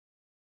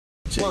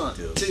1,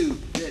 2,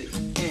 ready,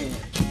 and...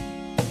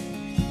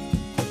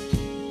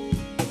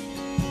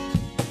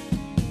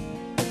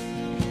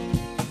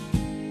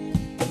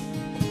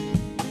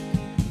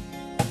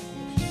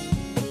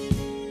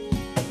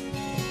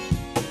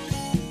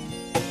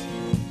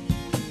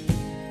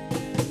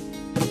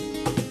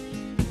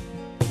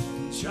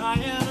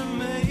 Trying to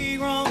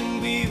make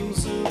wrong feel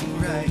so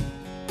right.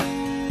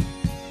 And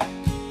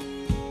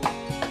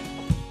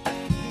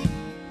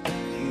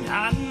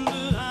hiding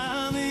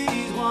behind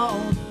these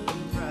walls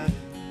of pride.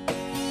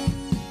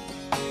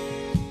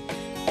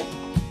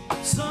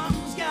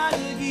 Something's got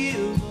to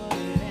give, but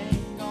it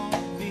ain't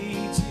gonna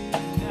be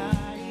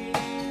tonight.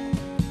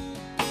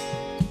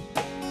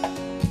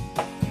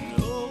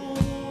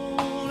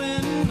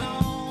 Holding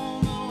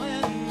on,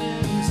 knowing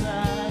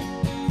inside.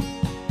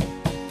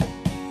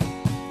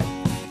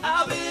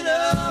 I've been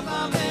up,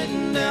 I've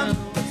been down,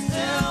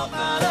 myself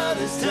out of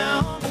this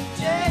town.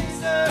 Chase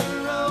the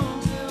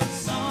road till the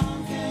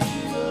sun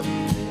came up. A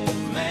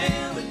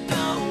man with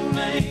no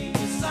name,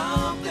 with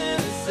something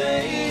to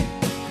say.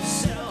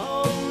 Said a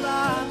whole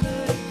lot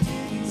that he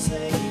didn't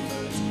say.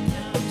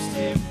 Now I'm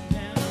staring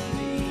down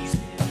these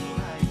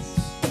headlights,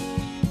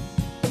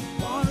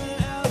 wondering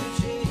how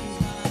to change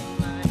my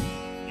life.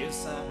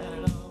 Yes, I had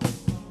it all.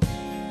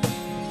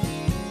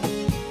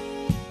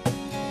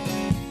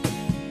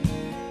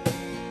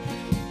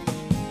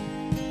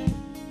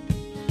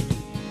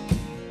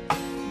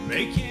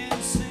 Making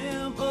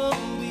simple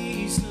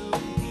be so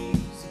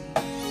easy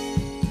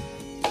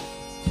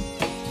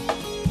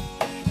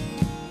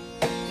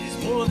is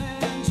more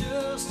than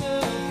just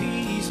a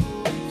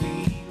peaceful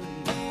feeling.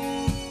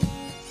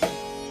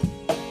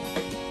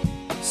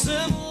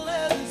 Simple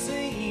as it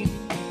seems, you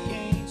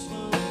can't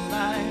slow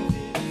life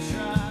if you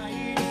try.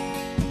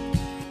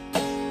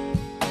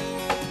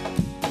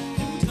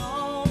 And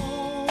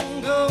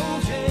don't go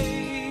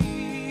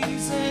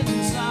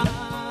chasing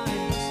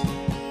signs.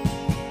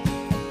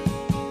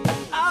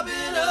 I've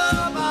been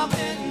up, I've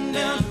been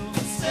down,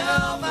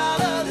 myself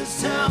out of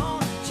this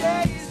town.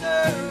 Chased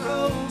the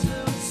road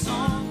till the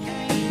sun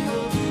came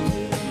up. A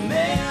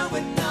man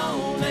with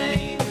no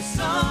name, with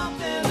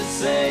something to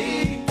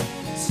say.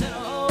 Said a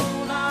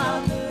whole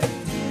lot that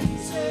he didn't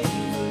say,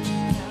 but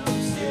now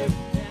I'm staring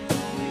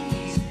down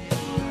these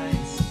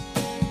headlights,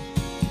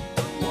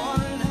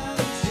 wondering how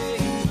to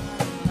change my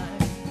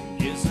life.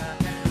 Yes, I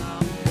had it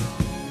all wrong.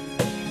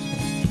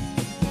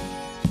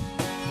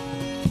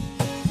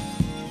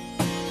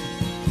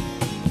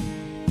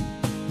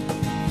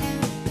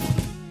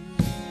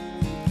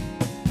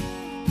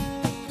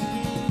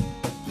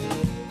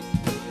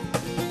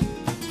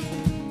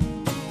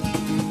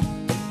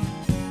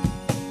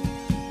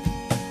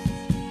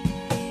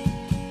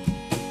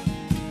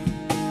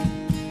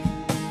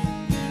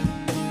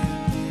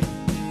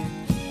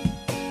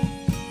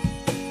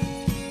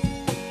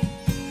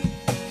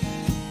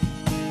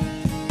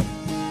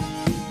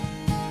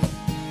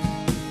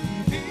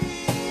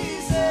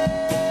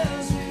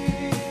 Pieces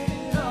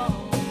fit all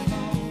alone.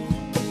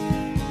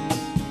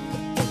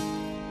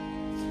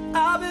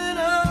 I've been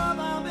up,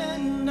 I've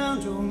been down,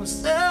 drove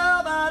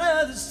myself out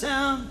of this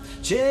town.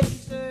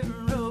 Chased the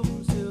road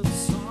till the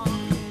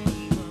sun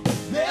came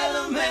up. Met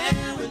a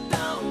man with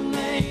no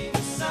name,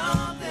 with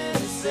something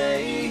to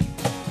say.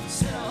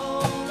 Said a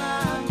whole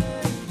lot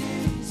that he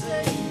didn't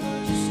say,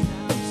 but just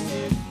now I'm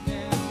staring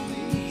down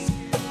these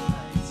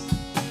headlights.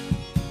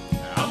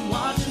 I'm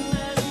watching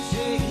as he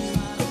changed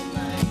my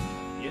life.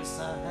 Yes,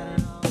 I had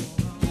it all wrong.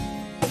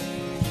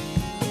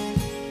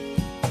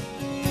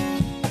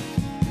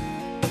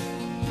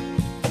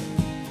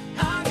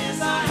 I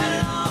guess I had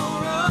it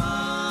all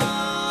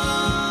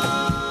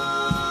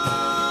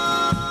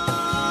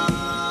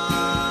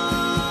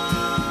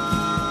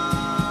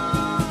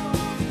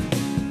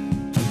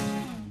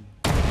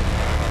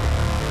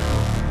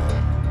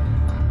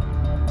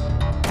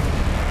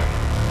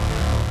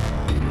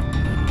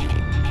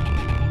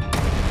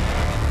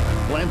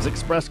Glenn's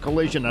Express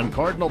Collision on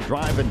Cardinal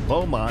Drive in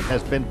Beaumont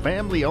has been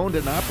family owned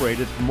and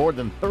operated for more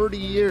than 30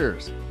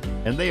 years,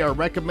 and they are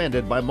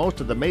recommended by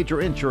most of the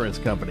major insurance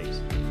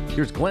companies.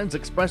 Here's Glenn's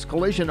Express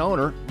Collision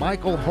owner,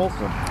 Michael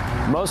Holcomb.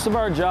 Most of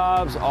our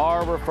jobs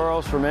are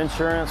referrals from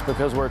insurance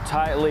because we're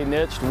tightly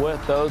niched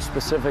with those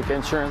specific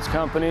insurance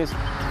companies.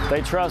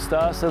 They trust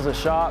us as a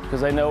shop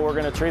because they know we're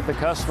going to treat the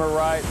customer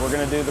right, we're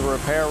going to do the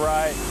repair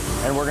right,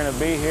 and we're going to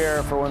be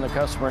here for when the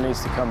customer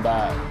needs to come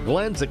back.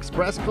 Glenn's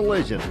Express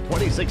Collision,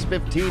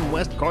 2615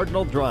 West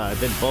Cardinal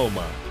Drive in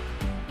Beaumont.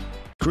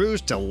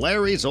 Cruise to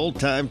Larry's Old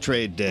Time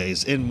Trade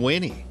Days in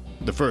Winnie,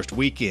 the first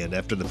weekend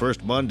after the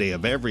first Monday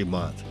of every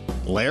month.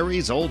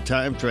 Larry's Old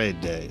Time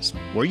Trade Days,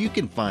 where you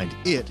can find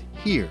it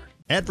here.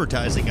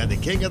 Advertising on the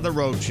King of the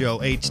Road Show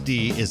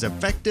HD is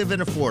effective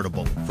and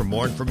affordable. For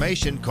more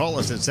information, call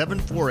us at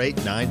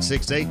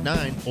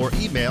 748-9689 or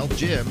email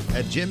Jim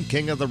at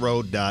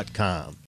jimkingoftheroad.com.